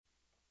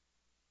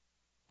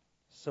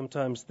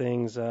Sometimes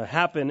things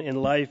happen in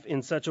life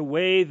in such a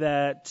way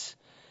that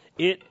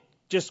it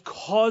just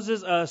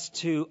causes us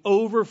to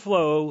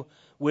overflow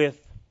with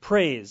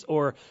praise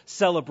or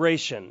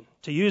celebration.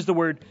 To use the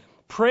word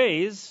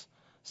praise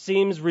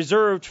seems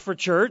reserved for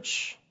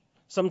church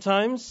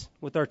sometimes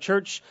with our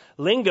church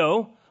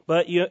lingo,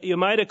 but you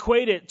might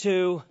equate it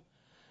to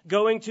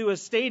going to a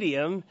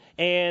stadium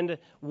and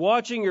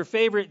watching your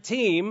favorite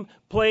team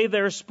play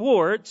their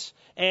sport,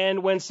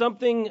 and when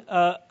something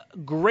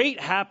great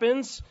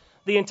happens,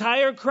 the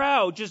entire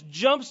crowd just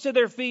jumps to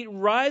their feet,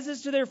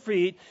 rises to their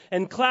feet,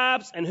 and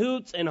claps and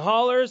hoots and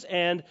hollers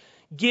and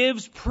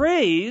gives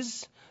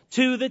praise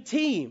to the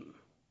team.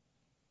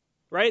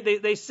 Right?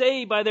 They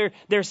say by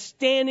their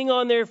standing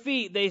on their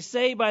feet, they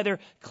say by their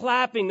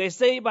clapping, they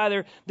say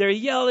by their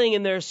yelling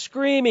and their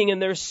screaming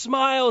and their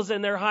smiles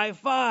and their high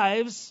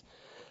fives,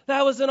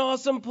 that was an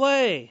awesome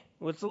play.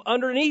 What's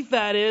underneath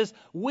that is,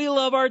 we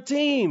love our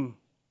team.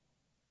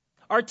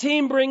 Our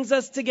team brings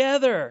us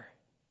together.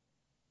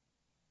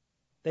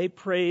 They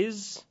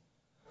praise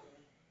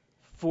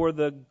for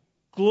the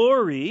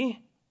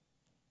glory,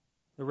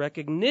 the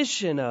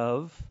recognition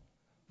of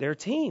their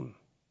team.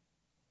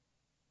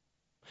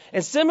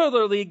 And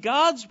similarly,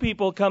 God's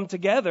people come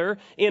together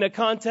in a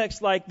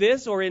context like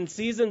this or in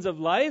seasons of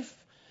life,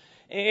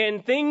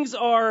 and things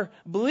are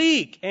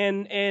bleak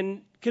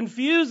and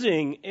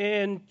confusing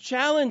and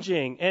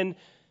challenging,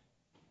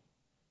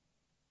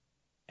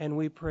 and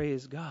we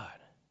praise God.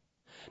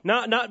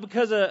 Not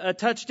because a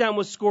touchdown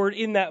was scored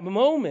in that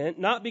moment,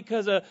 not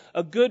because a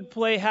good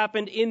play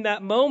happened in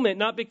that moment,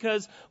 not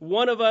because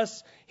one of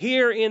us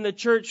here in the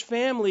church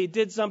family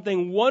did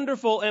something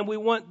wonderful and we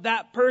want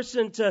that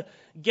person to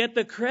get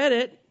the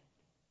credit.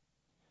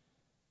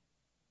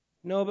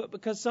 No, but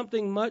because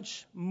something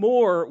much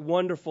more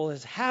wonderful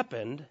has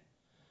happened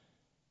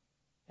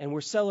and we're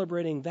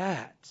celebrating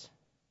that.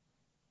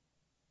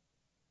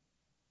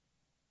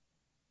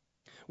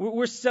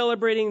 We're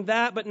celebrating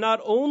that, but not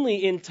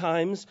only in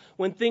times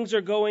when things are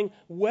going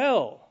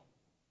well,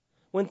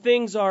 when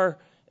things are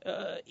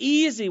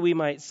easy, we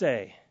might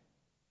say.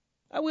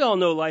 We all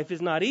know life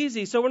is not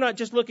easy, so we're not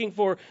just looking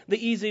for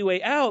the easy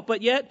way out,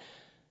 but yet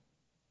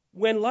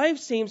when life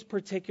seems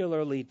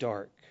particularly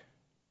dark,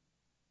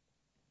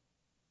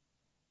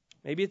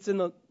 maybe it's in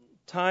the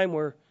time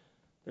where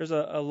there's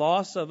a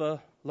loss of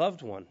a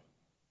loved one.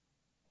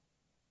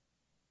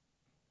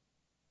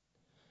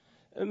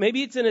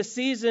 Maybe it's in a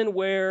season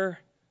where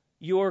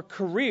your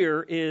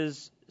career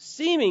is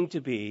seeming to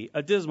be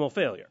a dismal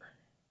failure.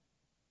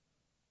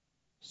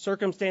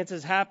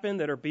 Circumstances happen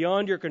that are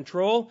beyond your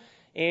control,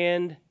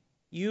 and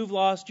you've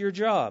lost your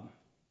job.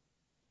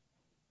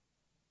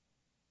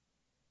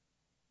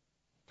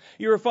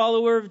 You're a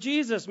follower of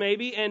Jesus,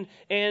 maybe, and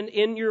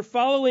in your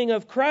following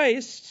of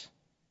Christ,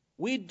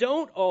 we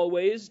don't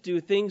always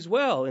do things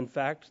well. In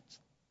fact,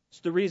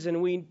 it's the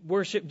reason we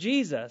worship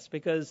Jesus,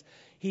 because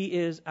He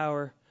is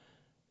our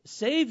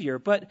Savior.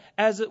 But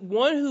as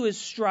one who is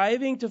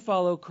striving to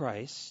follow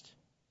Christ,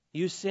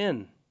 you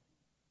sin.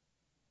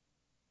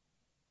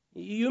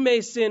 You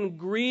may sin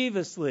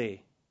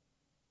grievously.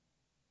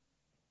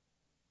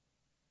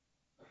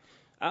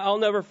 I'll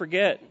never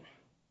forget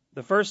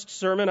the first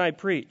sermon I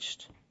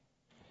preached.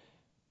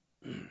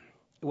 It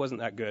wasn't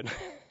that good.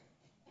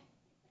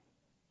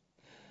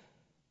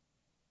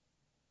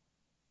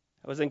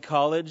 I was in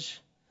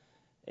college,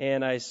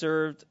 and I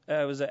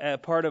was a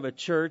part of a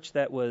church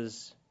that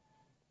was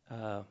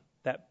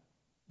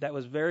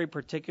very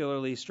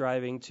particularly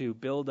striving to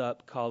build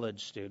up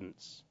college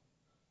students.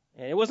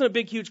 And it wasn't a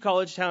big, huge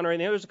college town or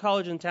anything. There was a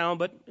college in town,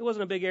 but it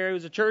wasn't a big area. It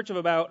was a church of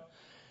about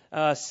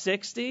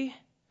 60,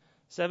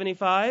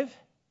 75,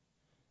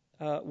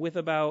 with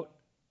about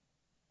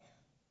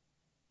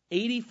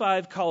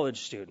 85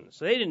 college students.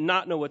 So they did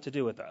not know what to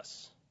do with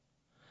us.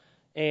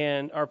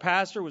 And our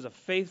pastor was a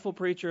faithful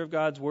preacher of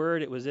God's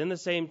word. It was in the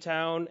same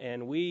town,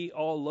 and we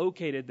all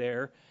located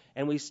there.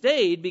 And we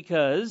stayed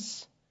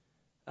because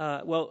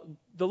the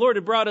Lord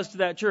had brought us to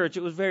that church.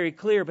 It was very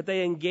clear, but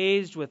they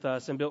engaged with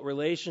us and built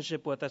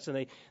relationship with us,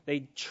 and they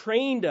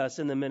trained us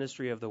in the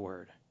ministry of the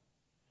Word.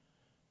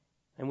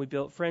 And we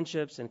built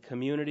friendships and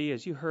community,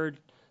 as you heard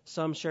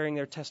some sharing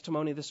their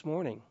testimony this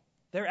morning.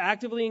 They're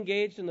actively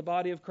engaged in the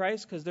body of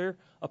Christ because they're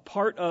a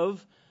part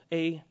of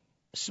a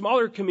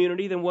smaller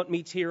community than what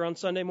meets here on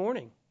Sunday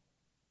morning.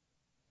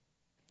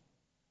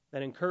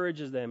 That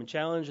encourages them and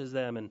challenges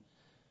them, and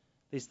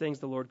these things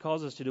the Lord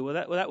calls us to do. Well,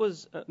 that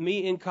was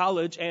me in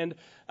college, and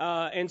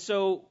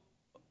so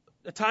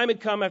the time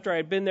had come after I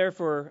had been there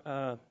for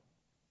a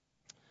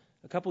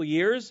couple of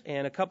years,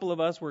 and a couple of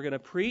us were going to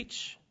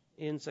preach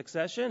in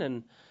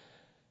succession,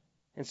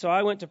 and so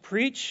I went to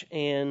preach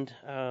and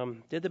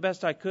did the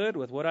best I could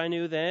with what I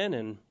knew then,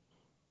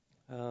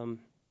 and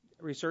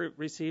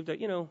received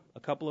a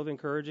couple of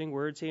encouraging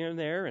words here and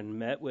there, and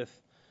met with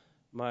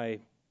my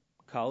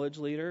college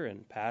leader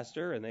and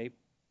pastor, and they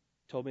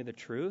told me the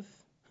truth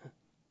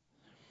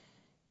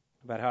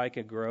about how I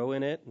could grow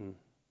in it and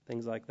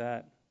things like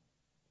that.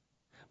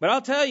 But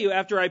I'll tell you,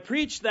 after I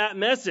preached that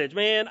message,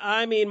 man,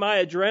 I mean,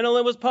 my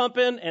adrenaline was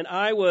pumping, and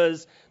I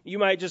was, you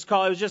might just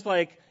call it, was just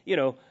like,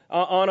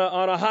 on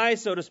a high,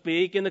 so to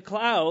speak, in the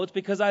clouds,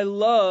 because I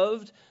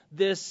loved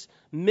this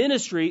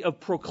ministry of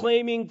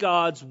proclaiming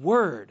God's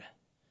word.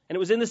 And it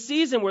was in the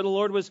season where the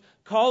Lord was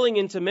calling me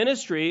into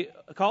ministry,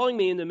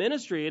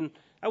 and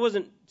I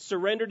wasn't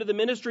surrendered to the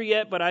ministry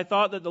yet, but I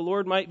thought that the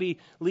Lord might be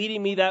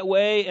leading me that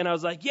way. And I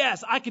was like,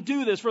 yes, I could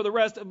do this for the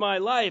rest of my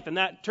life. And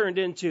that turned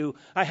into,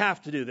 I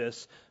have to do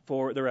this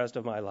for the rest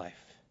of my life.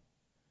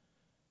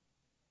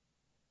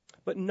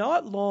 But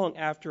not long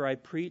after I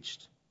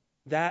preached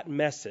that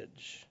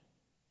message,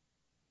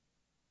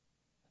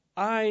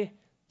 I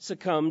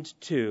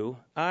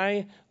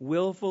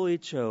willfully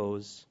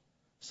chose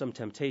some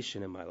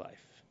temptation in my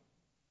life.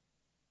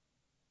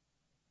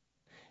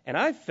 And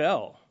I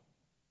fell.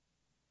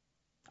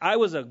 I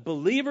was a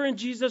believer in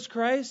Jesus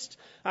Christ.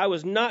 I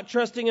was not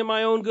trusting in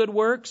my own good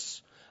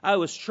works. I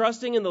was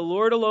trusting in the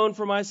Lord alone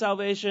for my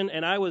salvation,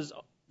 and I was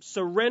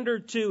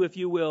surrendered to, if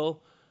you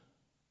will,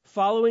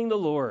 following the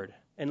Lord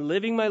and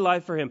living my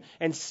life for Him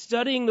and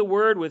studying the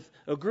Word with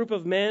a group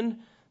of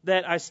men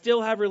that I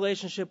still have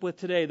relationship with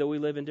today, though we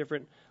live in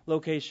different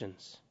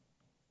locations.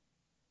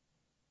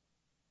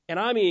 And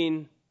I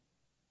mean,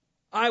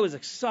 I was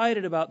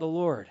excited about the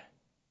Lord,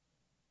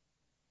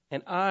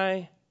 and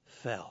I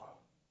fell.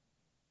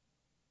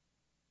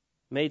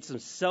 Made some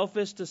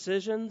selfish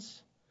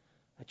decisions.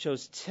 I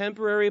chose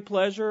temporary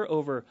pleasure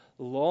over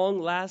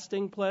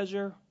long-lasting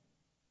pleasure.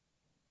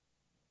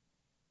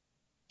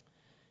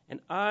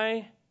 And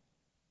I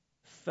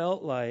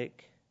felt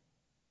like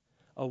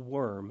a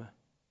worm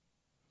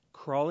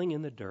crawling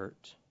in the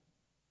dirt,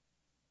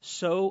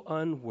 so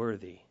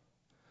unworthy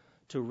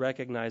to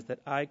recognize that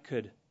I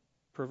could,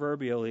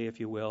 proverbially, if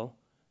you will,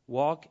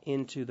 walk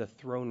into the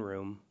throne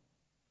room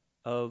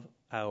of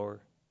our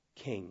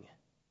King,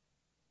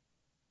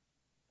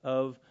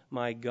 of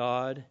my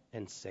God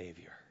and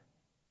Savior.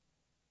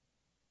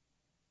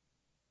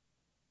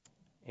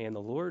 And the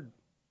Lord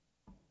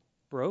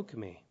broke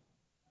me.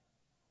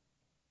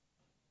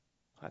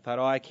 I thought,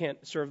 I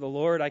can't serve the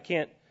Lord. I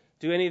can't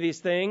do any of these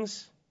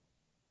things.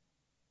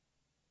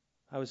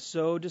 I was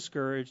so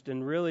discouraged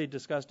and really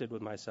disgusted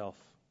with myself.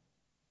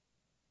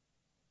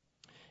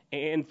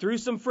 And through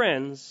some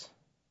friends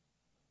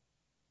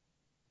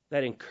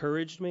that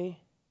encouraged me,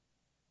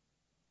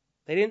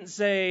 they didn't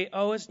say,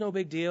 it's no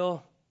big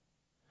deal.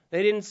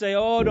 They didn't say,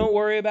 don't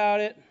worry about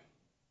it.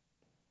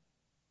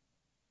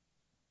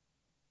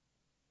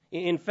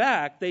 In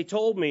fact, they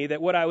told me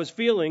that what I was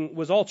feeling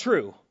was all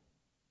true.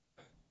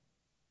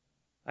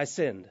 I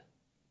sinned.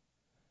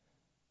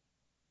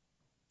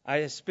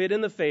 I spit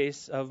in the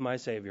face of my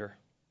Savior.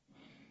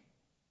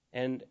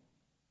 And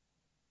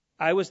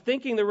I was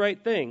thinking the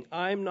right thing.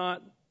 I'm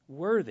not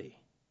worthy.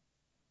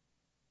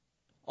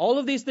 All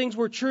of these things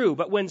were true,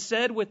 but when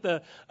said with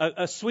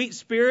a sweet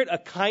spirit, a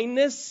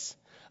kindness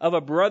of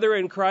a brother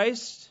in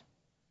Christ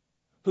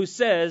who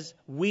says,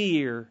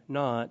 we're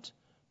not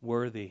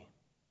worthy.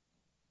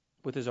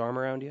 With his arm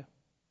around you.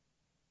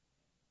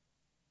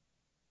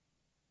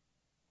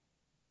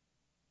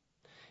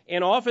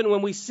 And often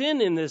when we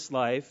sin in this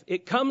life,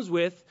 it comes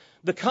with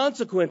the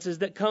consequences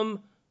that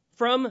come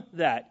from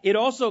that. It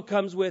also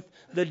comes with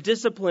the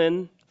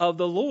discipline of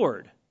the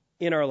Lord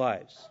in our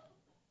lives.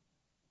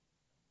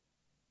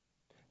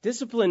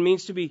 Discipline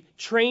means to be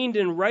trained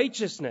in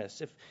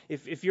righteousness.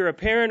 If you're a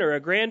parent or a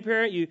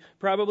grandparent, you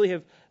probably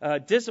have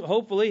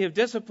hopefully have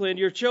disciplined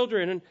your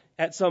children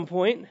at some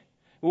point.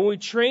 When we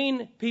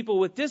train people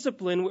with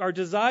discipline, our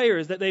desire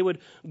is that they would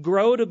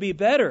grow to be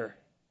better,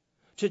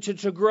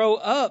 to grow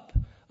up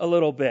a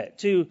little bit,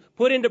 to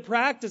put into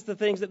practice the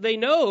things that they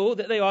know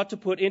that they ought to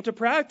put into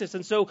practice.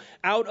 And so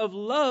out of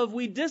love,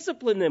 we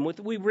discipline them.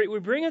 We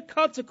bring a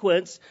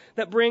consequence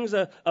that brings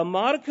a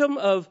modicum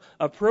of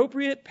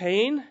appropriate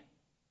pain.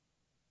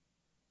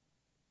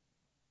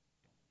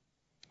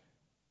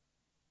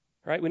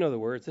 Right? We know the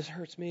words. This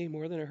hurts me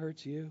more than it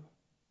hurts you.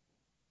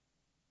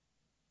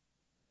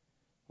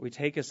 We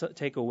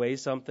take away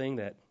something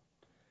that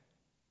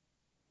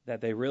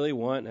they really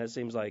want, and it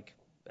seems like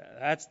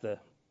that's the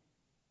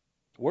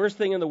worst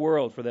thing in the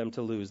world for them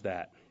to lose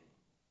that.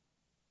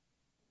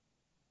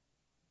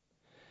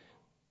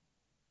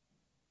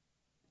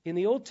 In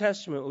the Old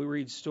Testament, we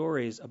read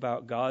stories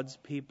about God's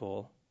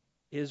people,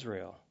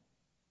 Israel.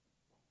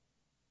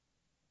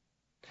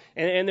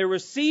 And there were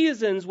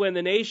seasons when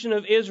the nation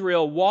of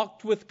Israel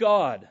walked with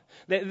God.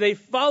 They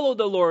followed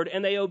the Lord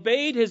and they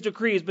obeyed His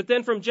decrees. But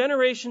then from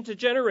generation to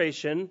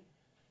generation,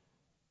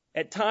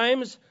 at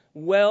times,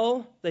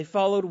 they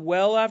followed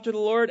well after the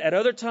Lord. At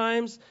other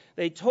times,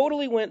 they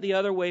totally went the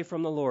other way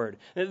from the Lord.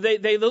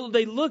 They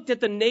looked at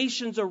the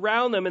nations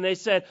around them and they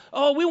said,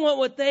 we want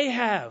what they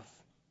have.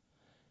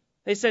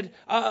 They said,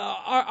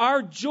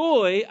 our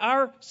joy,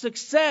 our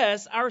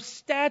success, our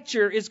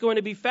stature is going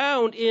to be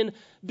found in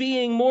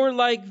being more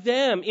like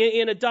them,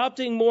 in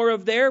adopting more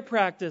of their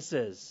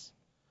practices.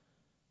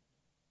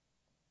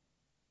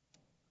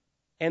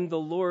 And the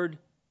Lord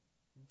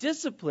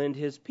disciplined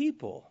His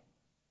people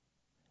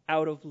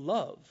out of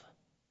love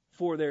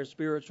for their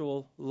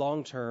spiritual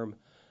long-term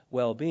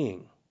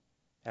well-being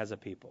as a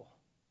people.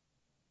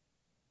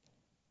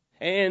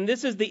 And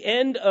this is the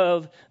end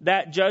of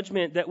that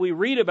judgment that we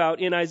read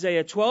about in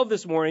Isaiah 12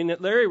 this morning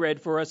that Larry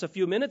read for us a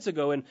few minutes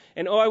ago. And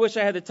I wish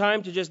I had the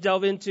time to just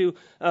delve into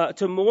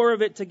to more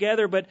of it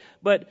together. But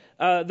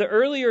the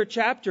earlier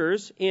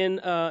chapters in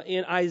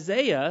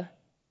Isaiah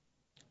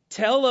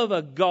tell of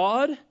a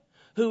God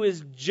who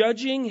is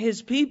judging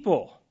his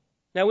people.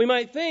 Now we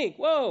might think,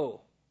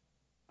 whoa,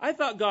 I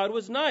thought God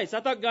was nice.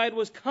 I thought God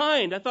was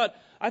kind. I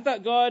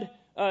thought God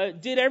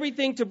did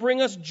everything to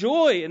bring us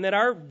joy, and that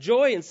our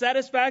joy and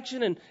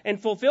satisfaction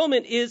and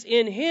fulfillment is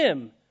in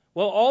Him.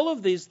 Well, all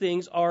of these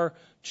things are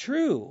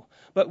true.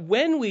 But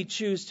when we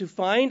choose to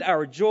find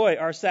our joy,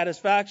 our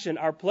satisfaction,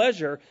 our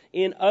pleasure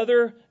in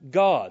other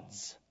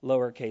gods,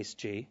 lowercase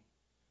g,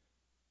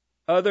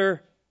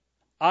 other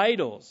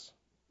idols,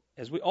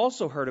 as we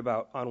also heard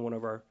about on one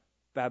of our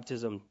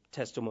baptism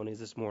testimonies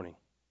this morning,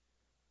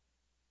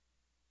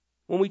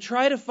 when we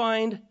try to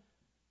find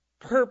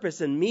purpose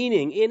and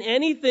meaning in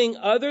anything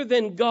other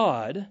than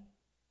God,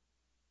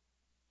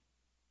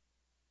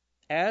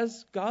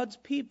 as God's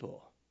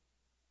people,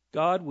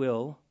 God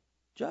will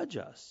judge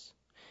us.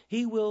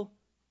 He will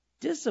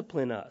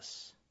discipline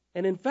us.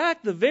 And in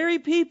fact, the very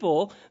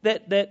people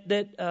that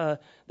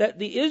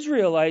the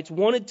Israelites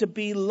wanted to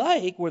be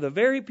like were the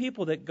very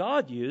people that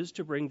God used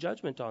to bring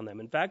judgment on them.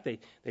 In fact, they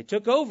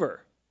took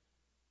over.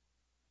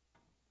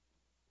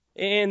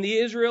 And the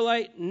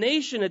Israelite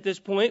nation at this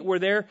point were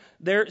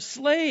their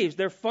slaves,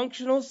 their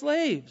functional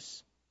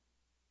slaves.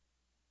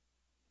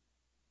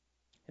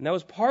 And that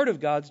was part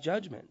of God's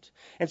judgment.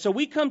 And so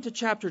we come to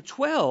chapter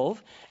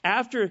 12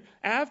 after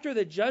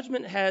the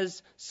judgment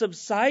has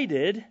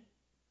subsided,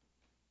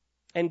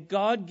 and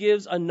God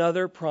gives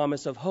another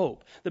promise of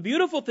hope. The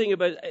beautiful thing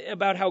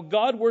about how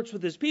God works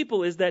with His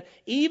people is that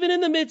even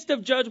in the midst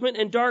of judgment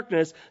and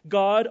darkness,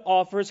 God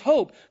offers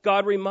hope.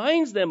 God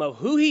reminds them of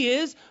who He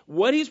is,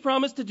 what He's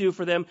promised to do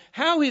for them,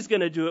 how He's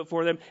going to do it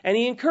for them, and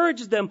He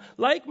encourages them,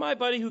 like my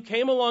buddy who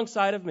came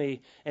alongside of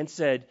me and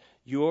said,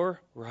 "You're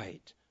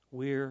right,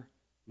 we're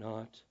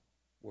not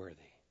worthy.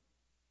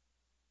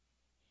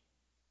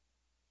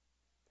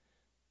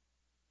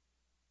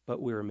 But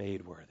we're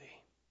made worthy."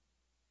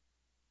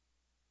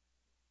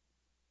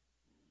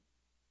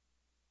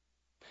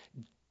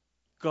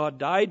 God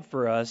died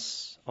for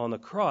us on the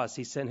cross.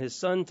 He sent His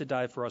Son to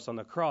die for us on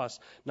the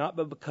cross, not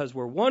because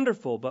we're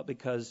wonderful, but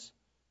because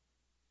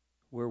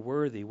we're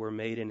worthy. We're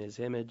made in His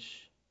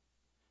image,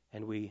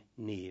 and we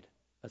need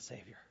a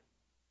Savior.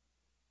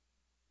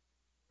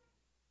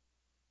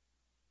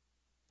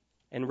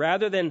 And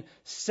rather than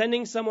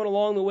sending someone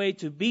along the way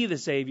to be the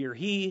Savior,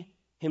 He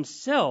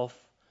Himself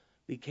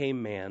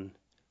became man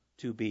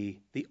to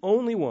be the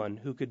only one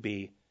who could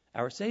be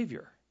our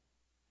Savior.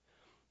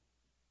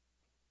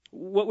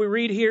 What we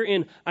read here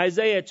in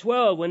Isaiah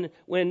 12,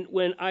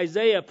 when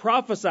Isaiah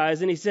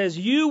prophesies and he says,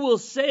 "You will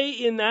say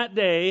in that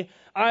day,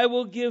 I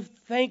will give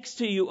thanks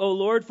to you, O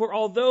Lord, for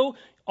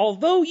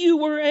although you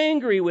were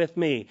angry with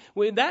me."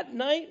 That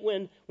night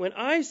when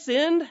I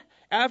sinned,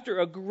 after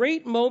a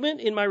great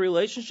moment in my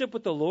relationship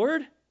with the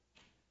Lord,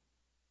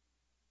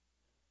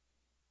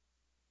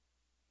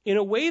 in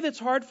a way that's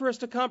hard for us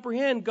to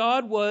comprehend,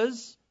 God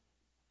was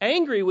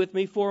angry with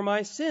me for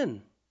my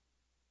sin.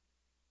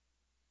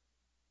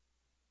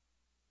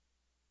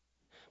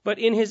 But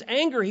in His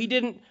anger, He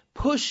didn't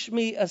push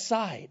me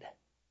aside.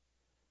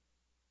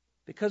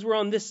 Because we're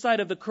on this side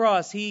of the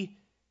cross, He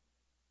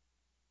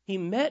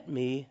met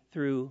me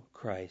through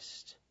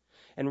Christ.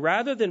 And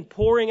rather than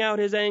pouring out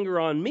His anger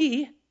on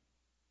me,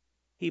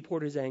 He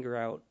poured His anger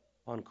out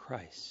on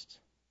Christ.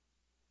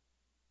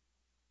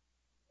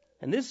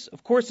 And this,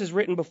 of course, is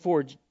written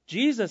before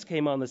Jesus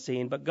came on the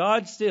scene, but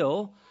God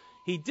still,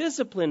 He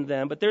disciplined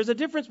them. But there's a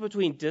difference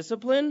between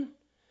discipline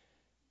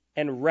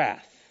and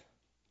wrath.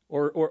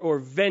 Or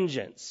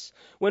vengeance.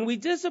 When we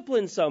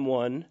discipline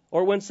someone,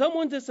 or when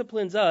someone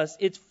disciplines us,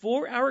 it's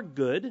for our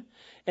good,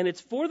 and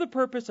it's for the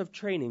purpose of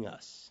training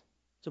us.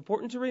 It's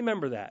important to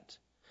remember that.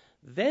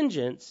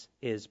 Vengeance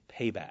is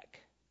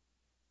payback.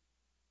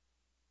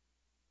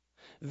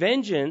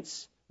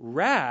 Vengeance,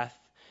 wrath,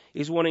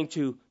 is wanting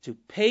to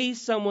pay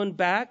someone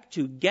back,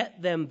 to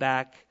get them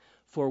back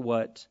for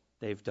what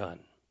they've done.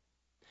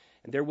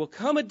 And there will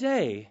come a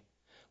day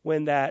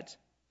when that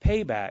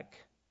payback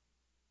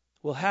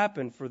will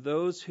happen for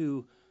those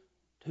who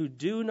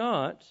do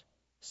not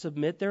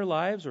submit their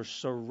lives or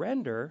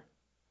surrender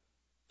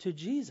to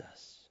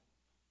Jesus.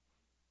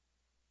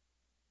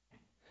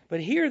 But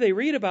here they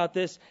read about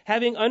this,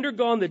 having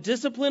undergone the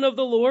discipline of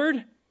the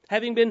Lord,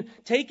 having been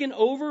taken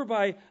over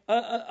by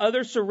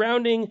other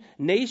surrounding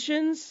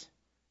nations.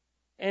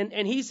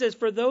 And He says,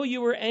 "For though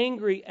you were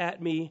angry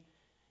at me,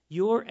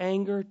 your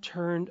anger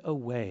turned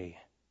away,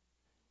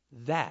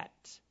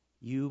 that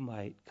you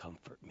might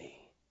comfort me."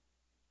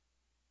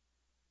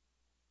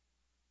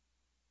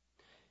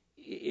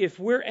 If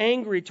we're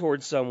angry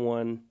towards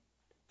someone,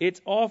 it's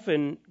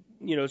often,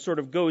 sort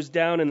of goes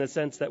down in the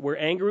sense that we're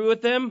angry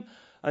with them,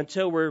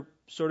 until we're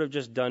sort of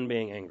just done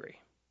being angry.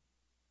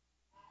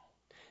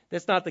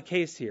 That's not the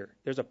case here.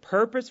 There's a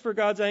purpose for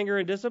God's anger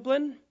and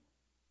discipline,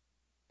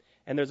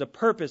 and there's a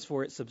purpose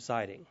for it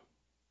subsiding.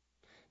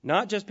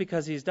 Not just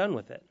because he's done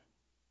with it,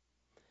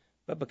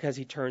 but because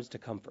he turns to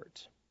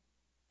comfort.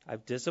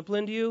 I've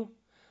disciplined you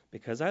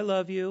because I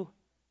love you,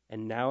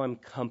 and now I'm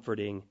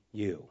comforting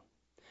you.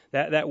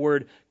 That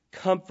word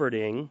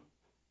comforting,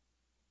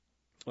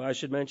 well, I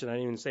should mention, I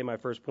didn't even say my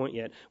first point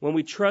yet. When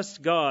we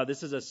trust God,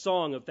 this is a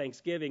song of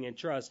thanksgiving and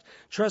trust.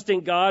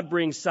 Trusting God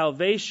brings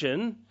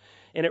salvation,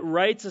 and it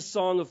writes a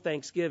song of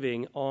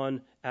thanksgiving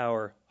on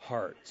our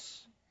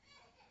hearts.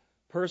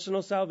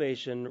 Personal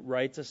salvation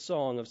writes a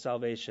song of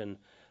salvation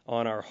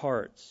on our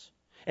hearts.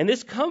 And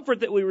this comfort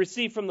that we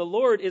receive from the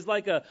Lord is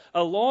like a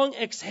long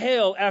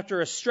exhale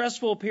after a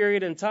stressful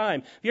period in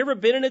time. Have you ever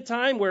been in a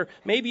time where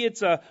maybe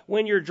it's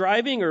when you're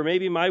driving, or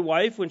maybe my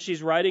wife when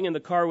she's riding in the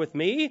car with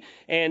me,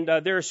 and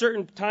there are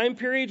certain time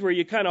periods where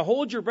you kind of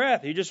hold your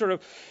breath. You just sort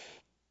of,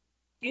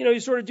 you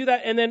sort of do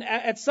that. And then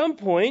at some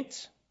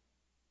point,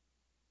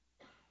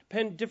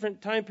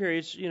 different time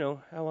periods,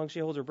 how long she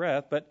holds her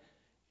breath, but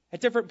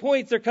at different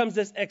points there comes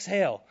this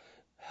exhale.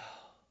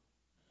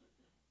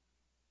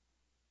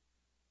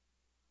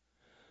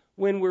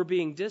 When we're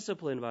being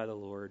disciplined by the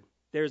Lord,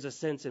 there's a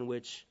sense in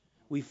which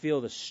we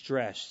feel the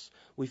stress.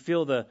 We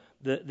feel the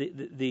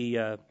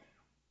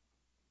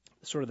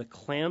sort of the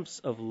clamps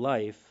of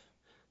life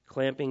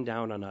clamping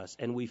down on us.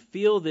 And we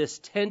feel this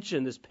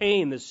tension, this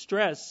pain, this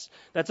stress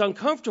that's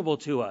uncomfortable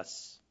to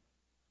us.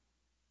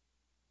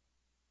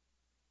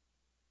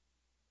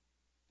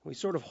 We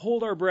sort of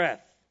hold our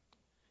breath.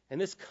 And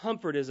this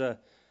comfort is I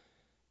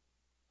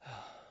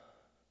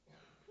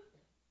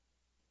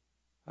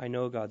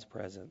know God's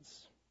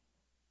presence.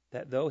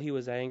 That though he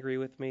was angry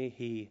with me,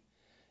 he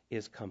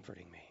is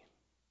comforting me.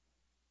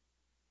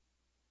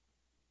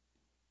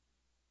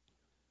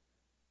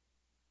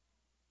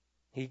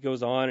 He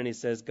goes on and he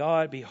says,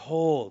 God,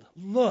 behold,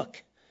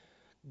 look,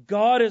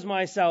 God is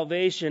my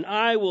salvation.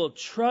 I will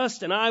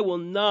trust and I will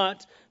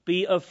not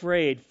be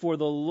afraid. For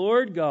the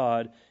Lord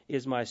God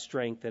is my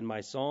strength and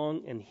my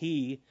song, and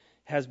he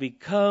has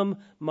become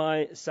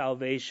my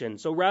salvation.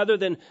 So rather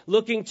than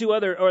looking to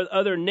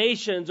other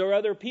nations or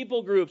other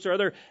people groups or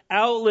other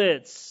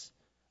outlets,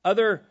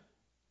 other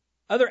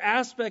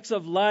aspects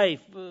of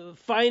life,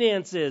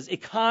 finances,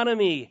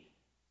 economy,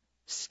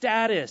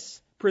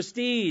 status,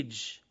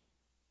 prestige,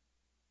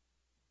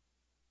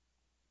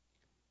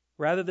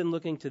 rather than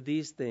looking to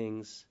these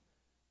things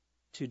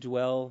to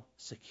dwell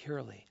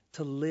securely,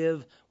 to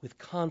live with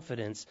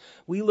confidence,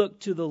 we look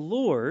to the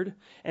Lord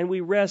and we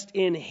rest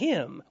in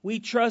him. We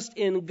trust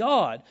in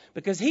God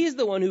because he's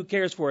the one who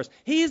cares for us.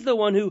 He's the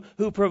one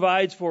who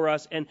provides for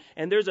us. And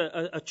there's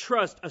a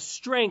trust, a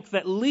strength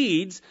that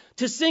leads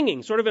to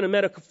singing, sort of in a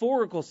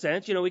metaphorical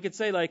sense. We could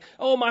say like,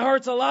 oh, my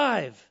heart's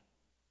alive.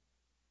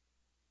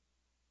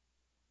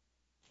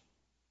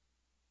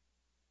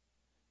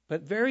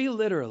 But very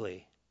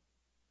literally,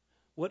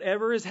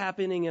 whatever is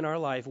happening in our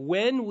life,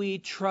 when we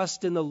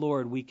trust in the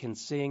Lord, we can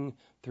sing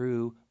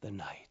through the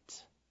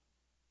night.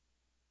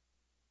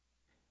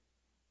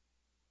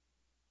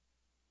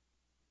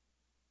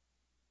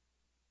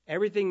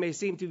 Everything may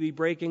seem to be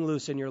breaking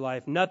loose in your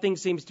life. Nothing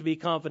seems to be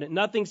confident.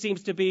 Nothing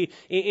seems to be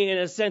in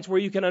a sense where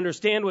you can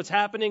understand what's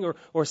happening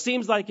or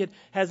seems like it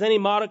has any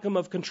modicum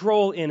of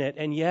control in it.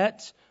 And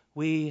yet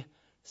we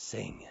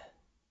sing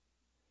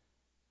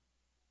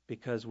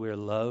because we're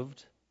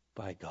loved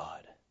by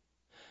God.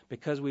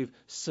 Because we've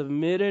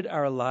submitted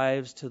our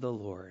lives to the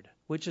Lord,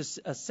 which is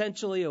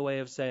essentially a way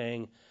of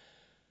saying,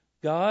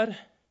 God,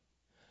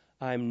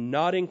 I'm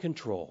not in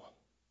control,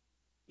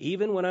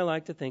 even when I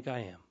like to think I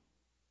am.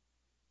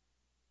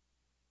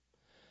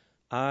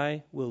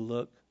 I will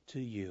look to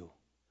you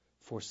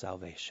for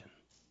salvation.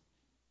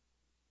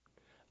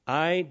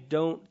 I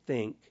don't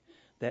think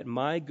that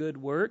my good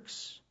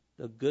works,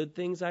 the good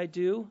things I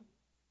do,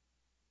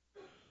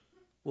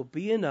 will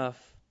be enough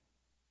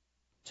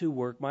to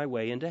work my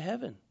way into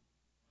heaven.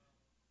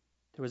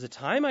 There was a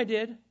time I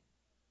did,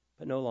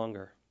 but no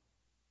longer.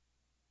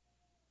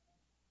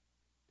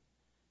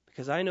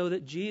 Because I know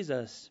that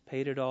Jesus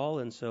paid it all,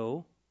 and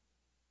so,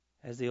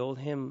 as the old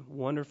hymn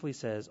wonderfully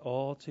says,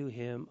 all to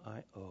him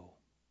I owe.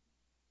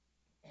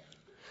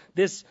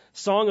 This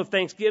song of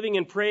thanksgiving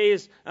and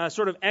praise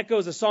sort of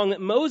echoes a song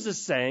that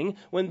Moses sang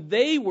when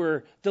they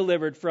were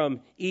delivered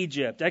from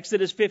Egypt.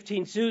 Exodus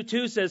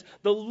 15:2 says,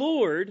 the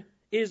Lord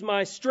is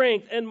my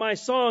strength and my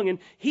song, and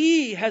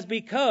he has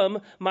become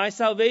my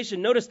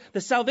salvation. Notice the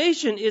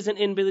salvation isn't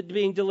in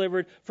being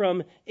delivered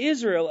from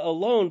Israel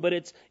alone, but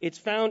it's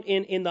found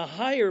in the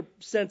higher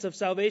sense of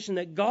salvation,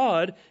 that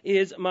God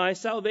is my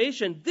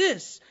salvation.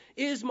 This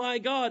is my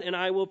God, and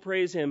I will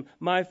praise him,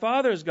 my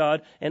Father's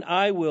God, and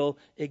I will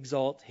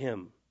exalt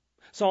him.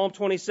 Psalm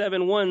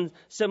 27:1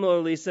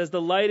 similarly says, the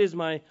Lord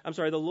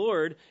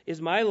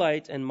is my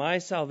light and my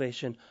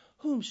salvation.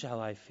 Whom shall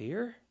I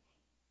fear?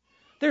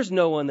 There's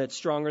no one that's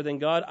stronger than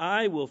God.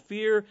 I will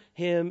fear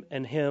him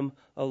and him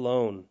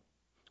alone.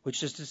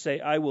 which is to say,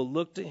 I will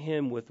look to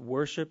him with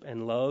worship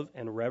and love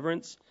and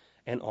reverence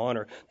and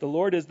honor. The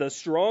Lord is the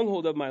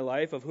stronghold of my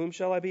life. Of whom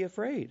shall I be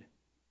afraid?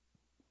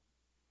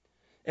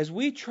 As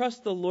we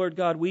trust the Lord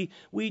God, we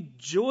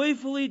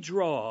joyfully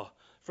draw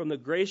from the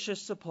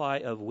gracious supply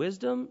of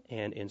wisdom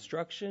and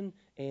instruction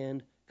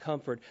and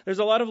comfort. There's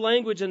a lot of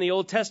language in the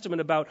Old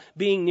Testament about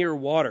being near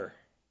water.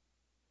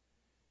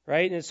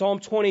 Right? In Psalm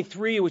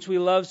 23, which we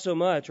love so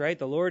much, right?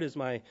 The Lord is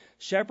my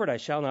shepherd, I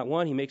shall not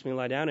want. He makes me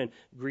lie down in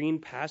green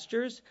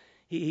pastures.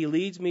 He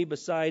leads me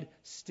beside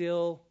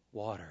still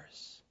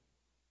waters.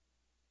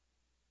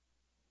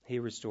 He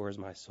restores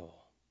my soul.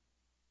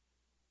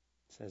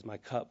 It says, my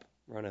cup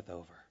runneth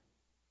over.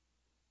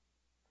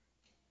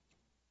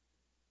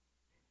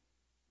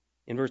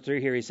 In verse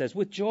 3 here, he says,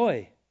 with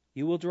joy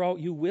you will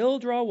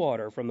draw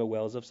water from the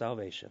wells of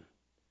salvation.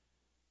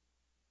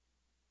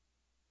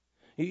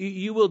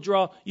 You will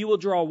draw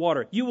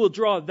water. You will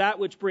draw that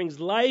which brings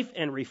life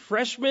and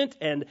refreshment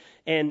and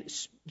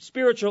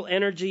spiritual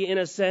energy, in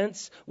a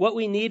sense, what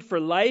we need for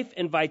life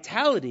and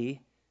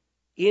vitality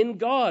in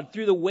God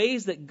through the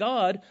ways that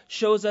God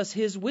shows us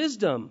his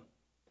wisdom,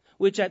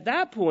 which at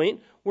that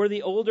point were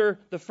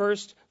the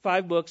first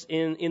 5 books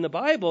in the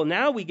Bible.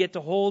 Now we get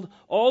to hold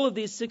all of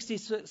these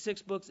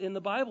 66 books in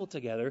the Bible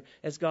together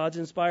as God's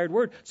inspired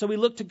word. So we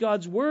look to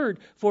God's word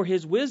for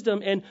his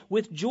wisdom, and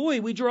with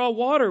joy we draw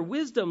water,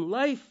 wisdom,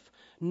 life,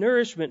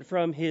 nourishment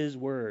from his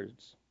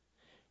words.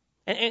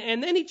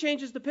 And then he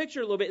changes the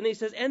picture a little bit, and he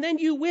says, and then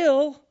you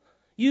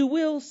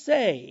will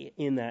say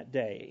in that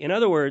day. In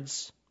other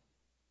words,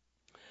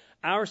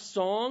 our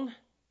song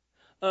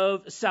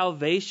of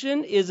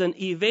salvation is an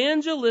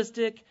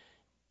evangelistic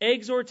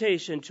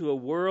exhortation to a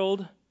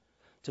world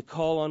to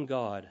call on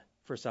God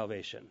for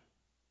salvation.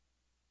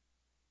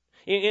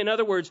 In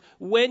other words,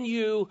 when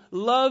you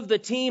love the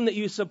team that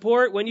you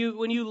support, when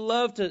you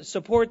love to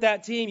support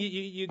that team,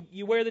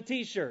 you wear the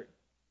T-shirt,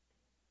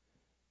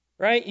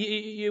 right?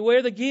 You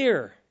wear the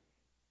gear.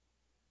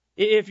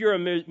 If you're a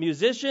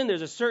musician,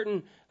 there's a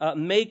certain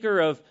maker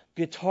of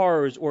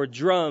guitars or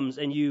drums,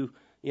 and you've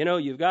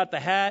got the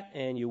hat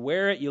and you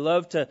wear it. You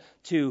love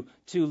to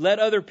let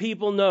other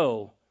people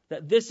know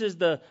that this is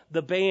the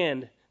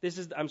band. This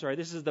is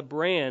the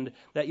brand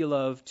that you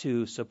love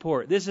to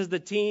support. This is the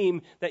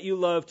team that you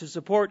love to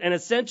support. And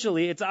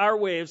essentially, it's our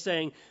way of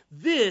saying,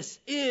 this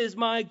is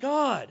my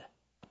God.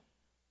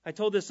 I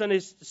told this Sunday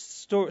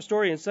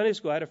story in Sunday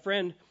school. I had a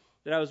friend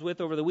that I was with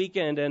over the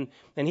weekend, and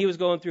he was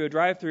going through a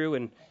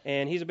drive-thru,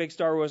 and he's a big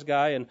Star Wars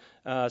guy. And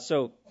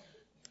so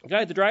the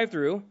guy at the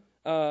drive-thru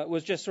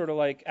was just sort of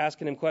like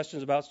asking him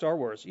questions about Star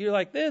Wars. You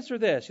like this or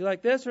this? You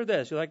like this or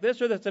this? You like this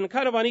or this? And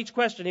kind of on each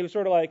question, he was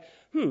sort of like,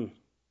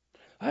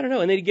 I don't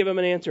know. And then he'd give him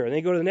an answer. And then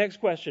he'd go to the next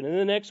question and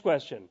then the next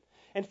question.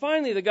 And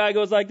finally, the guy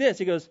goes like this.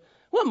 He goes,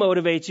 what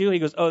motivates you? He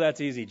goes, oh,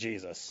 that's easy,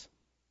 Jesus.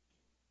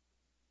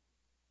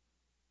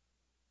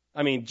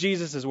 I mean,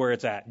 Jesus is where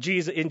it's at.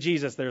 In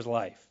Jesus, there's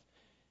life.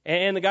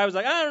 And the guy was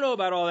like, I don't know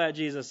about all that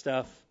Jesus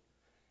stuff.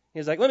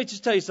 He's like, let me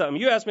just tell you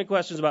something. You ask me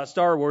questions about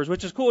Star Wars,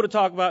 which is cool to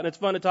talk about and it's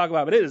fun to talk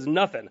about, but it is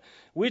nothing.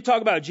 We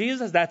talk about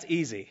Jesus, that's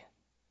easy.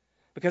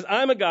 Because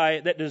I'm a guy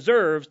that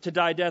deserves to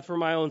die death for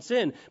my own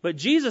sin. But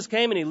Jesus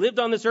came and he lived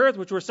on this earth,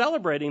 which we're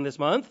celebrating this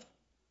month.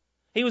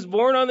 He was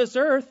born on this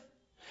earth.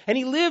 And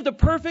he lived a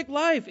perfect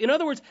life. In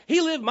other words, he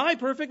lived my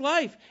perfect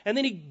life. And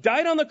then he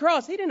died on the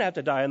cross. He didn't have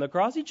to die on the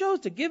cross. He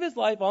chose to give his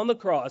life on the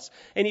cross.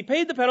 And he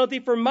paid the penalty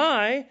for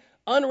my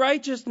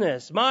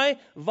unrighteousness, my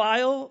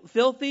vile,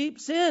 filthy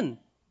sin.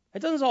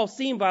 It doesn't all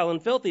seem vile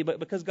and filthy, but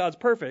because God's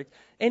perfect,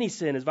 any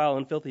sin is vile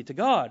and filthy to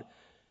God.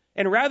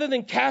 And rather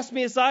than cast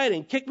me aside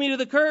and kick me to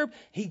the curb,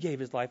 he gave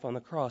his life on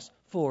the cross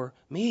for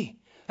me.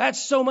 That's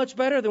so much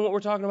better than what we're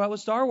talking about with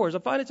Star Wars.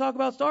 I'm fine to talk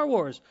about Star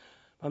Wars.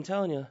 I'm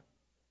telling you,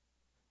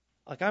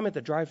 like I'm at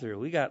the drive-thru.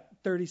 We got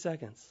 30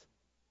 seconds.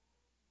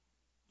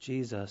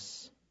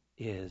 Jesus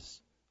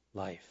is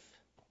life.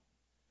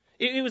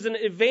 It was an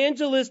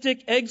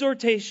evangelistic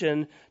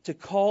exhortation to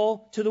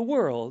call to the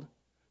world,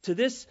 to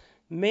this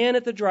man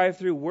at the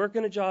drive-thru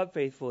working a job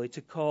faithfully,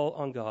 to call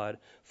on God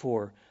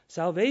for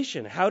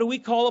salvation. How do we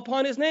call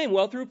upon his name?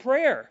 Well, through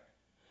prayer.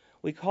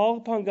 We call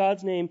upon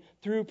God's name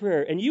through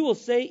prayer. And you will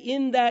say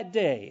in that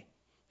day.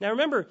 Now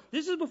remember,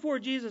 this is before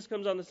Jesus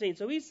comes on the scene.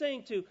 So he's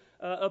saying to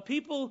a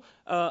people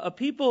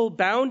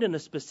bound in a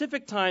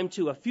specific time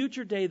to a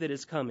future day that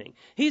is coming.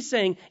 He's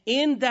saying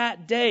in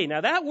that day.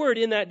 Now that word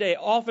in that day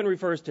often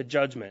refers to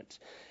judgment.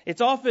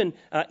 It's often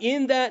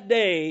in that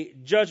day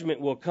judgment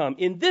will come.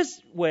 In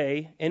this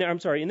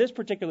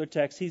particular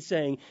text, he's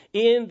saying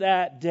in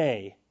that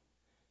day,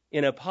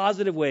 in a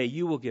positive way,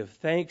 you will give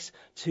thanks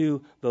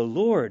to the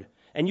Lord.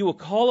 And you will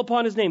call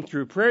upon his name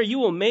through prayer. You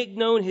will make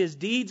known his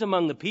deeds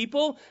among the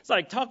people. It's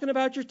like talking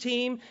about your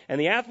team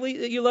and the athlete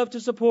that you love to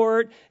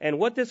support and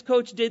what this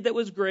coach did that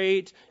was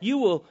great. You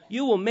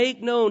will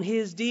make known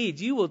his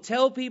deeds. You will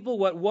tell people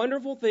what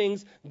wonderful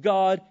things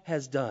God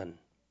has done.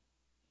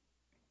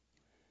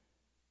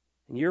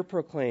 And you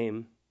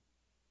proclaim,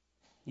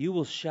 you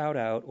will shout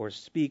out or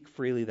speak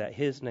freely that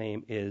his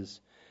name is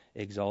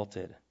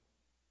exalted.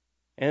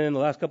 And in the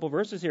last couple of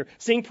verses here,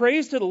 sing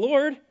praise to the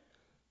Lord.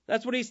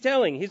 That's what he's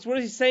telling.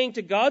 What he's saying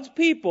to God's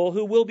people,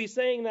 who will be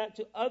saying that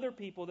to other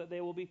people that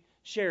they will be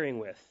sharing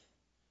with.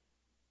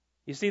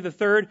 You see the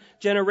third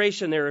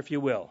generation there, if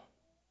you will.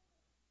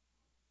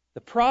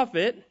 The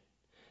prophet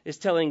is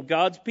telling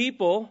God's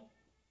people,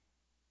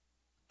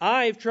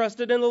 I've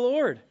trusted in the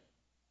Lord.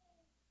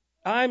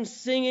 I'm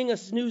singing a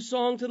new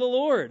song to the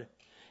Lord.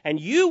 And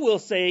you will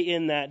say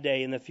in that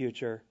day in the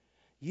future,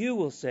 you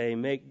will say,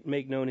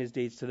 make known his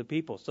deeds to the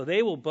people. So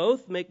they will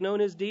both make known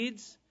his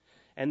deeds,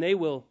 and they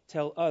will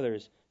tell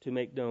others to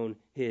make known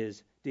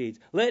his deeds.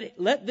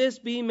 Let this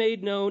be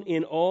made known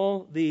in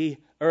all the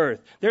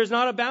earth. There's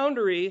not a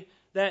boundary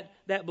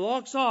that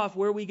blocks off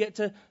where we get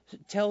to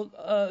tell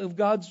of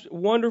God's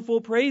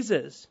wonderful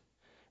praises.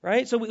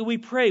 Right? So we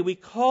pray, we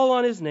call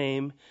on his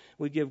name,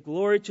 we give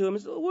glory to him.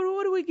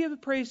 What do we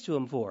give praise to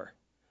him for?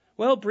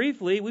 Well,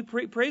 briefly, we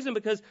praise him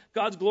because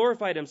God's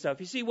glorified himself.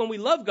 You see, when we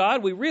love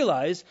God, we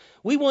realize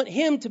we want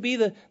him to be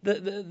the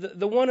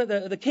one,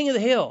 the king of the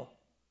hill.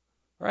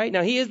 Right?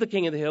 Now, he is the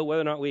king of the hill,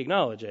 whether or not we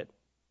acknowledge it.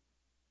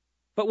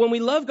 But when we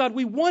love God,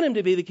 we want him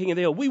to be the king of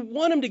the hill. We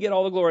want him to get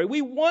all the glory.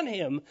 We want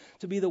him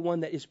to be the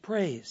one that is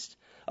praised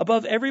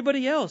above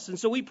everybody else. And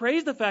so we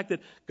praise the fact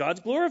that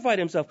God's glorified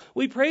himself.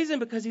 We praise him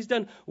because he's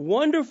done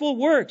wonderful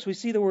works. We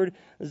see the word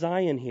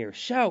Zion here.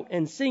 Shout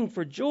and sing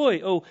for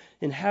joy, O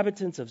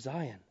inhabitants of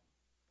Zion.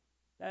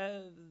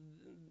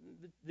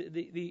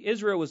 The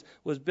Israel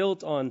was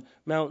built on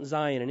Mount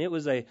Zion, and it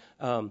was a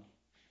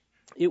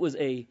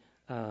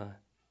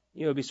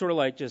it'd be sort of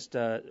like just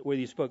whether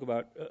you spoke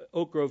about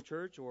Oak Grove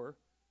Church or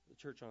the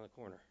church on the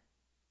corner.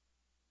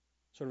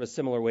 Sort of a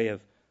similar way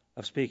of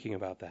speaking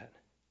about that.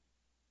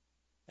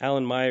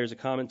 Alan Myers, a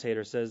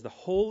commentator, says the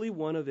Holy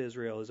One of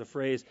Israel is a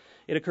phrase.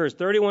 It occurs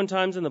 31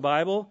 times in the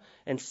Bible,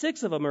 and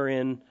 6 of them are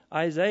in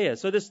Isaiah.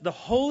 So the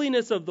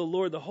holiness of the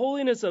Lord, the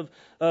holiness of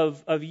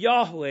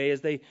Yahweh, as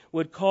they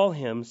would call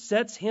him,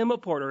 sets him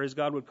apart, or as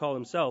God would call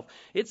himself.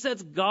 It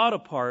sets God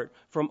apart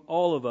from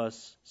all of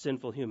us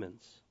sinful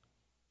humans.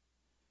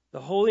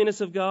 The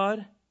holiness of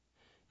God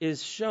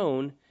is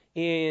shown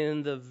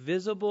in the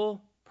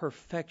visible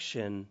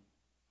perfection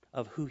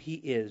of who he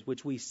is,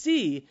 which we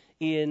see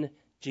in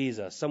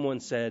Jesus. Someone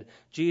said,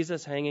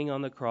 Jesus hanging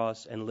on the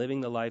cross and living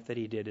the life that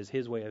he did is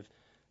his way of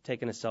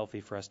taking a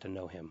selfie for us to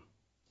know him.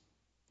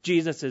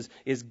 Jesus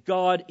is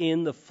God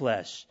in the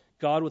flesh.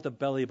 God with a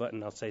belly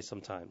button, I'll say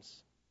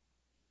sometimes.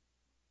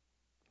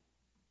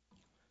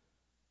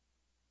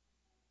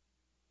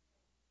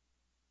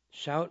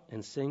 Shout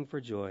and sing for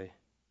joy,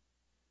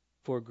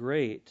 for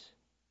great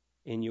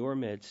in your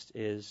midst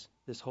is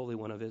this Holy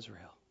One of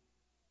Israel.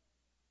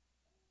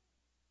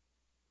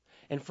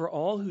 And for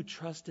all who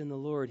trust in the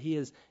Lord, he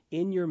is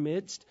in your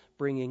midst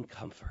bringing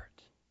comfort.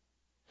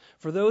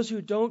 For those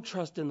who don't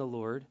trust in the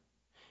Lord,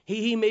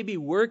 he may be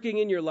working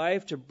in your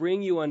life to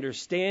bring you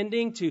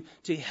understanding,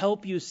 to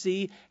help you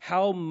see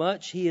how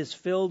much he is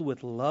filled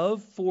with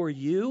love for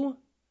you,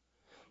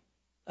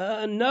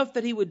 enough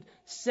that he would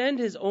send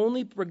his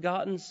only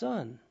begotten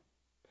Son,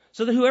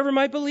 so that whoever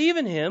might believe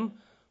in him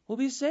will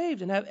be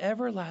saved and have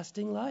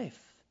everlasting life.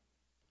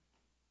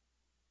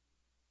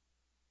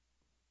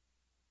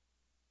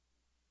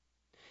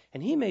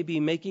 And he may be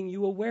making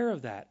you aware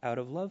of that out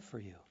of love for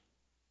you.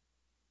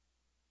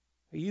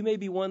 Or you may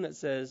be one that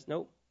says,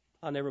 nope,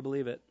 I'll never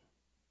believe it.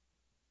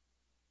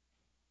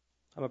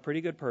 I'm a pretty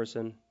good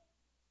person.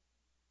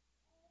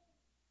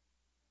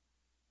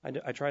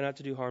 I try not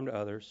to do harm to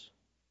others.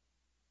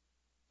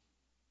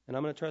 And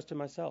I'm going to trust in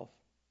myself.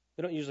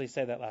 We don't usually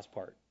say that last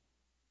part.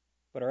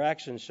 But our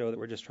actions show that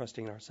we're just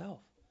trusting in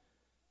ourselves.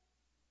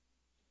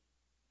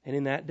 And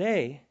in that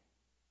day,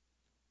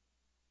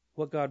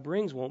 what God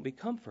brings won't be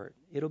comfort.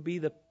 It'll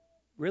be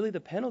really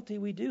the penalty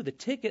we do, the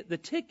ticket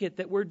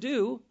that we're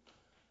due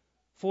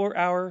for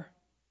our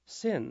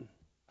sin.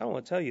 I don't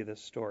want to tell you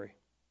this story,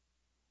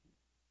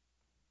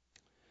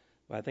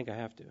 but I think I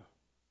have to.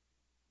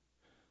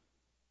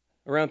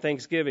 Around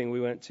Thanksgiving, we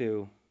went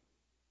to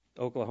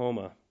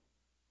Oklahoma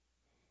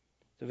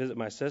to visit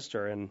my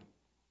sister, and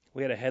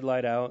we had a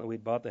headlight out, and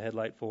we'd bought the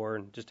headlight for her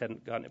and just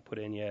hadn't gotten it put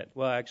in yet.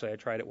 Well, actually, I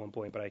tried at one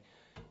point, but I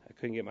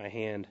couldn't get my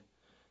hand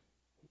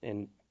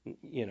and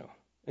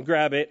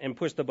grab it and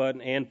push the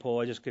button and pull.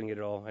 I just couldn't get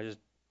it all.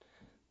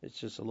 It's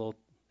just a little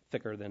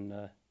thicker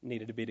than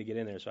needed to be to get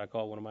in there. So I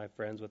called one of my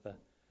friends with a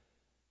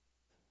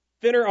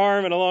thinner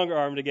arm and a longer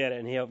arm to get it,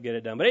 and he helped get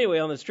it done. But anyway,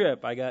 on this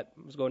trip, I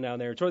was going down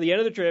there. Toward the end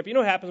of the trip, you know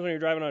what happens when you're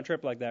driving on a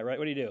trip like that, right?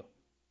 What do?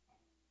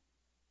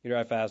 You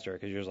drive faster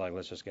because you're just like,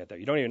 let's just get there.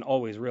 You don't even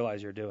always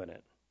realize you're doing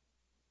it.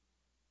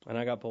 And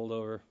I got pulled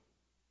over,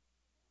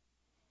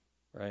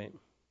 right?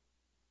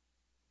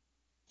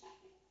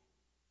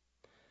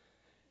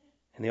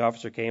 And the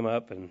officer came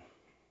up and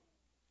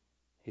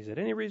he said,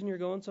 any reason you're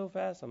going so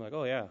fast? I'm like,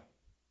 oh, yeah.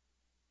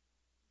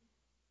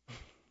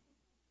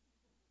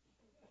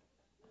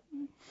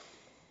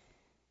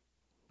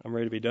 I'm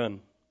ready to be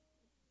done.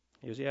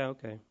 He goes, yeah,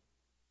 okay.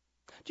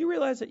 Do you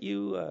realize that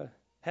you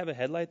have a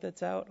headlight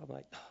that's out? I'm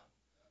like,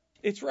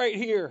 it's right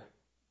here.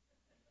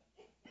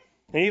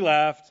 And he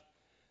laughed.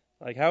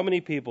 Like, how many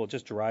people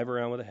just drive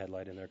around with a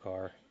headlight in their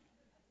car?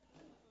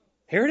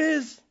 Here it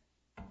is.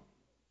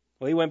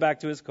 Well, he went back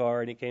to his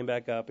car and he came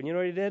back up. And you know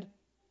what he did?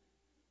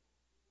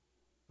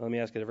 Let me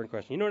ask a different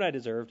question. You know what I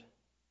deserved?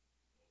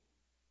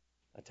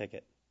 A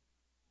ticket.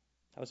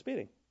 I was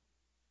speeding.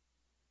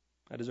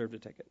 I deserved a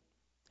ticket.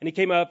 And he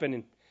came up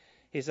and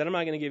he said, I'm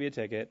not going to give you a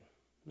ticket.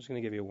 I'm just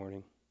going to give you a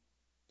warning.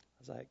 I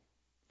was like,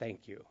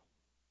 thank you.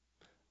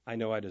 I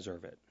know I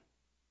deserve it.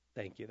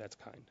 Thank you. That's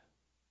kind.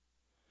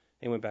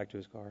 He went back to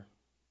his car.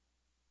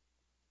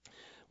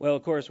 Well,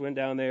 of course, went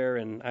down there,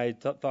 and I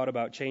thought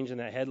about changing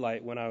that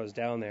headlight when I was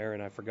down there,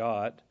 and I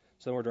forgot.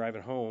 So then we're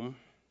driving home.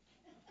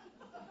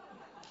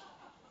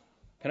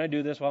 Can I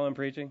do this while I'm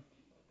preaching?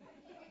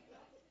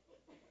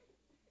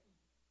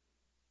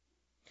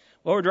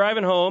 Well, we're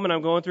driving home, and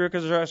I'm going through a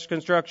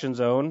construction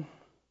zone.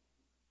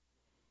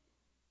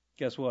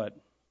 Guess what?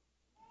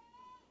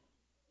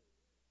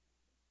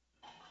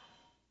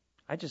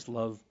 I just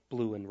love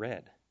blue and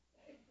red.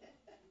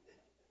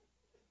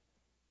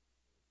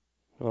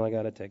 Well, I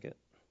got a ticket.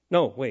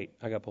 No, wait,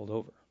 I got pulled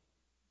over.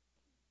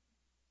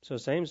 So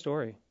same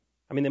story.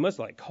 I mean, they must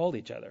have called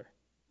each other.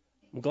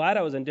 I'm glad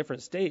I was in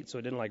different states, so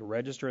it didn't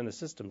register in the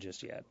system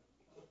just yet.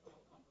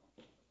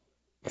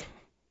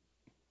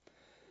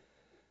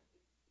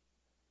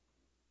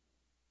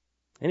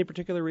 Any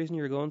particular reason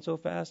you were going so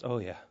fast? Oh,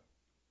 yeah.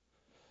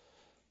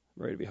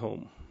 I'm ready to be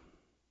home.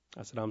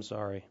 I said, I'm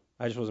sorry.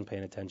 I just wasn't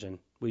paying attention.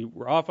 We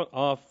were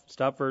off,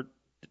 stopped for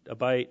a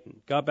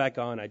bite, got back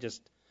on. I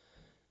just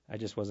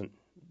wasn't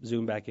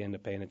zoomed back into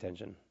paying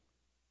attention.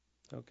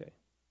 Okay.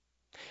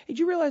 Hey, did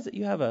you realize that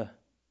you have a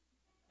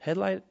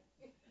headlight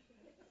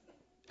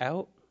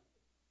out?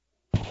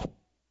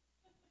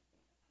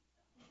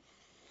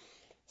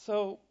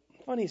 So,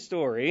 funny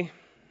story.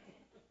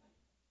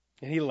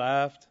 And he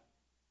laughed.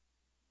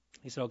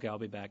 He said, okay, I'll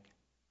be back.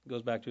 He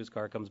goes back to his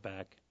car, comes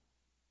back.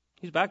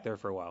 He's back there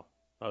for a while.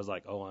 I was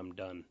like, oh, I'm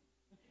done.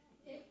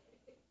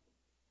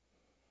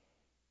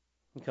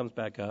 He comes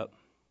back up.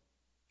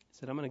 He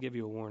said, I'm going to give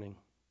you a warning.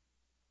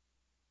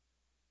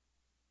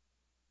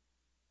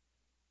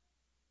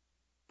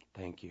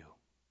 Thank you.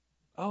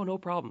 Oh, no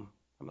problem.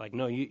 I'm like,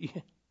 no,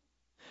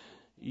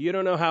 you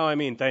don't know how I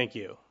mean thank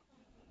you.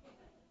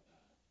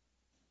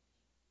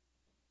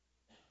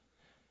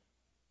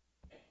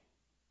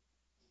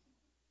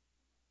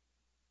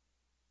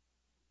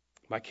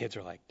 My kids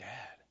are like, Dad.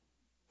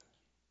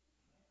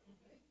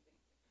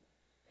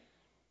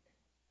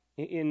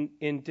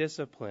 In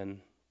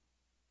discipline,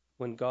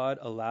 when God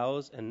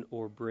allows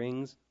or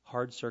brings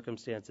hard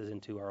circumstances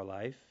into our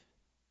life,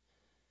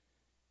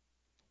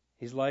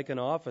 He's like an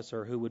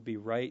officer who would be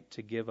right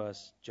to give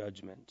us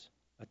judgment,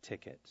 a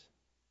ticket.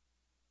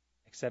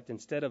 Except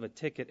instead of a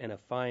ticket and a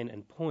fine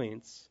and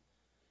points,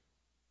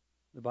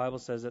 the Bible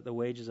says that the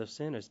wages of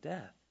sin is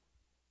death.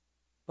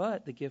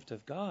 But the gift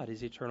of God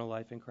is eternal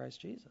life in Christ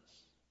Jesus.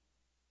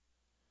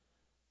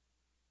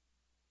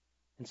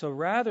 And so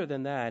rather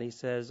than that, He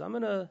says, I'm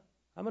going to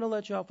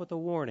let you off with a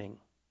warning.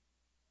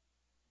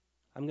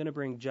 I'm going to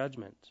bring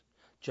judgment.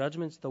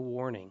 Judgment's the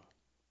warning.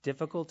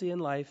 Difficulty in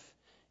life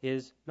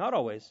is not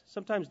always.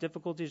 Sometimes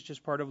difficulty is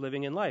just part of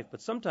living in life.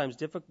 But sometimes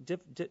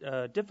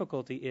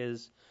difficulty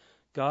is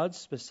God's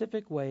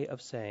specific way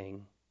of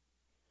saying,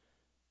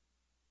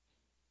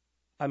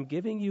 I'm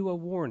giving you a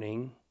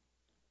warning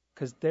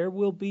because there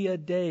will be a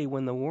day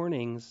when the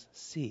warnings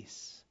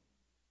cease.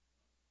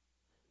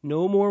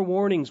 No more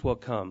warnings will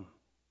come.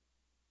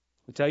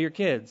 We tell your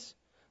kids,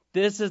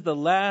 this is the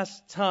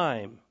last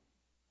time.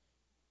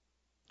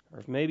 Or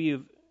if maybe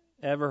you've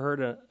ever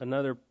heard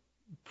another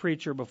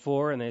preacher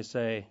before and they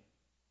say,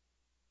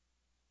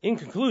 in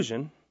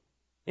conclusion,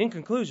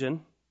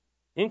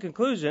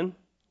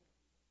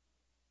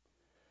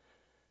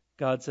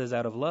 God says,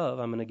 out of love,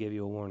 I'm going to give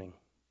you a warning.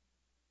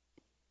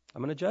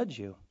 I'm going to judge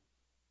you.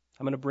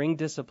 I'm going to bring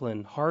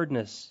discipline,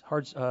 hardness,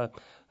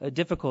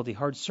 difficulty,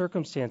 hard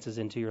circumstances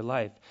into your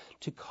life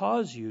to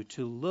cause you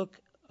to look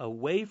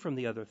away from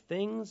the other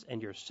things and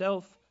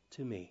yourself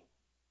to me.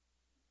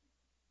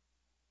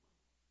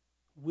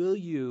 Will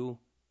you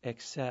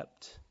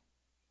accept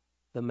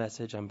the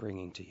message I'm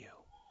bringing to you?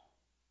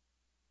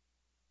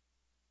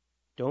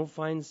 Don't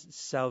find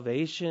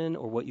salvation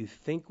or what you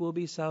think will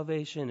be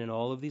salvation in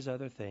all of these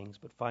other things,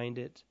 but find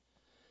it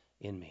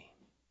in me.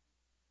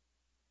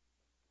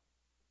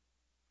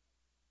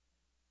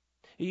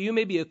 You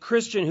may be a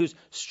Christian who's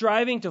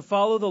striving to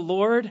follow the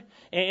Lord,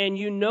 and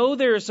you know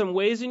there are some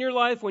ways in your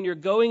life when you're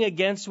going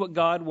against what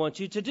God wants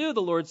you to do.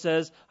 The Lord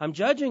says, I'm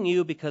judging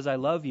you because I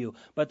love you,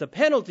 but the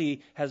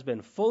penalty has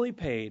been fully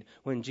paid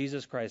when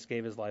Jesus Christ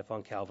gave His life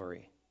on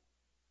Calvary.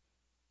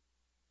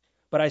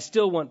 But I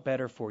still want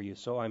better for you,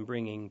 so I'm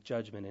bringing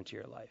judgment into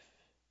your life.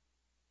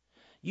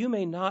 You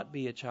may not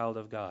be a child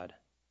of God.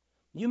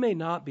 You may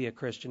not be a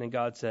Christian, and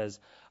God says,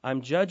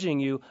 I'm judging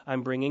you,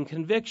 I'm bringing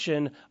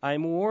conviction,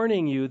 I'm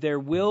warning you. There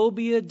will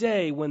be a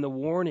day when the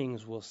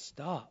warnings will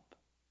stop.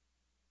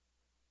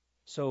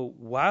 So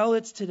while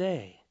it's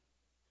today,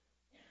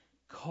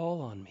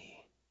 call on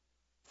me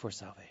for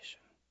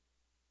salvation.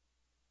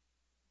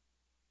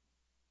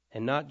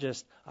 And not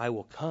just, I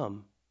will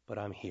come, but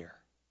I'm here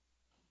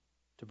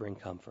to bring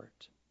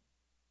comfort.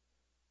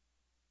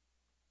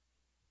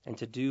 And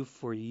to do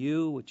for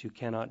you what you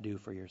cannot do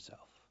for yourself.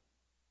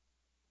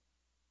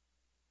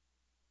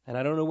 And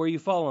I don't know where you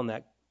fall on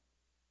that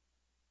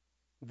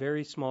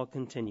very small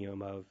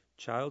continuum of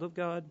child of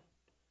God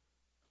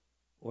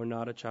or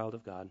not a child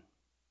of God.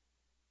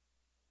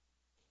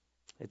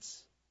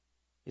 It's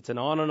an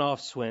on and off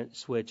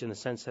switch in the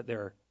sense that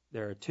there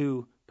are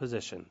two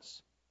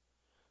positions.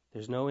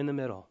 There's no in the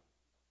middle.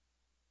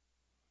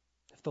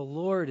 If the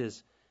Lord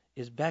is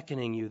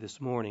beckoning you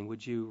this morning,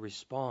 would you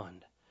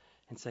respond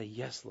and say,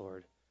 yes,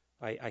 Lord,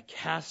 I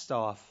cast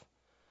off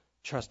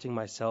trusting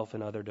myself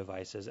and other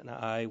devices, and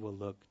I will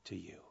look to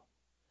you.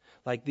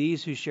 Like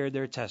these who shared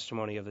their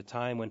testimony of the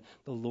time when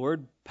the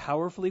Lord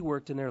powerfully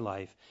worked in their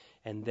life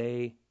and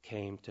they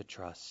came to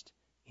trust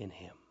in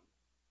him.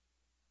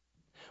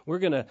 We're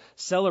going to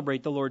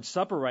celebrate the Lord's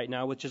Supper right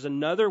now, which is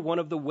another one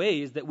of the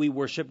ways that we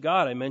worship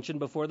God. I mentioned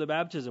before the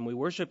baptism, we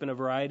worship in a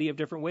variety of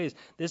different ways.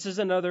 This is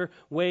another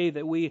way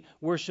that we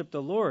worship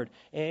the Lord.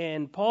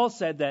 And Paul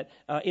said that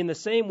in the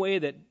same way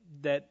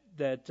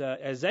that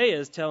Isaiah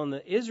is telling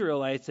the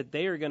Israelites that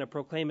they are going to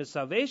proclaim his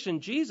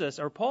salvation,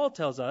 Paul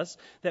tells us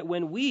that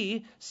when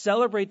we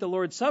celebrate the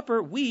Lord's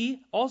Supper,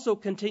 we also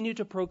continue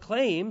to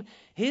proclaim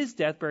his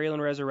death, burial,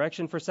 and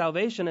resurrection for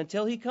salvation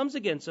until he comes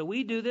again. So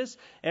we do this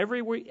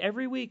every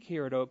week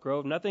here at Oak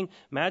Grove. Nothing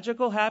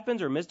magical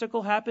happens or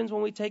mystical happens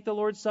when we take the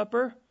Lord's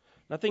Supper.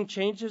 Nothing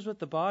changes with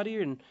the body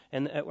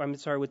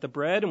with the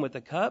bread and with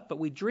the cup, but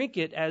we drink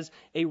it as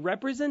a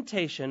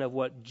representation of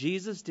what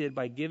Jesus did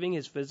by giving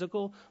his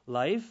physical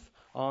life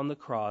on the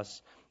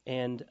cross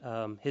and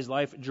his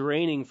life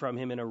draining from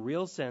him in a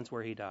real sense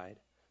where he died.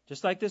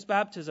 Just like this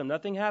baptism,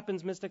 nothing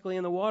happens mystically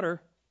in the water,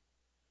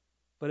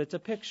 but it's a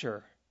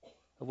picture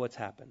of what's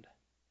happened.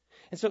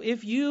 And so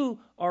if you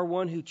are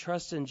one who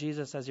trusts in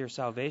Jesus as your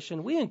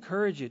salvation, we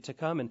encourage you to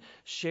come and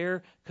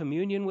share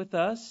communion with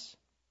us.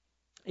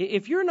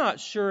 If you're not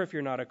sure if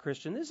you're not a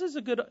Christian, this is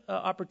a good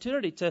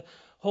opportunity to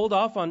hold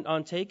off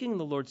on taking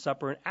the Lord's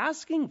Supper and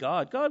asking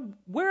God,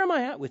 where am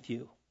I at with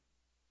you?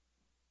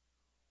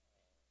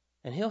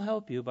 And he'll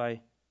help you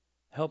by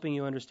helping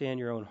you understand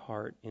your own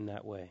heart in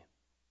that way.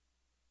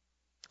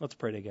 Let's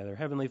pray together.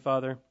 Heavenly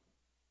Father,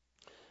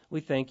 we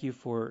thank you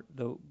for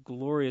the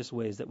glorious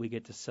ways that we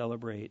get to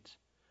celebrate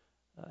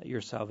your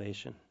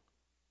salvation.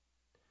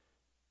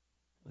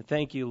 We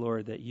thank you,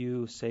 Lord, that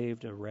you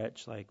saved a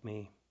wretch like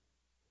me.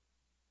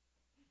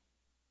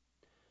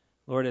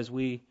 Lord, as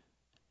we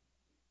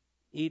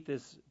eat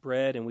this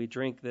bread and we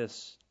drink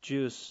this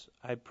juice,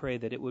 I pray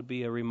that it would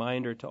be a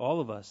reminder to all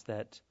of us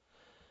that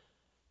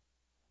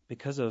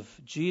because of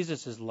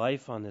Jesus'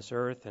 life on this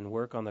earth and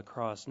work on the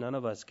cross, none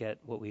of us get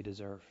what we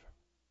deserve.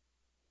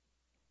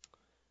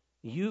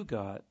 You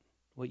got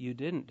what you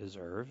didn't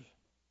deserve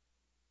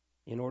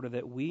in order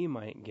that we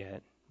might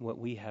get what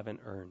we haven't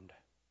earned.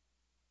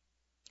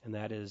 And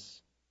that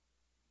is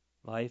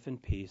life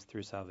and peace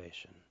through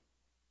salvation.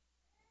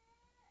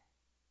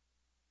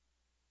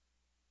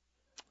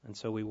 And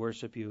so we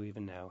worship you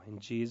even now. In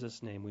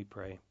Jesus' name we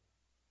pray.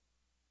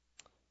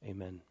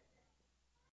 Amen.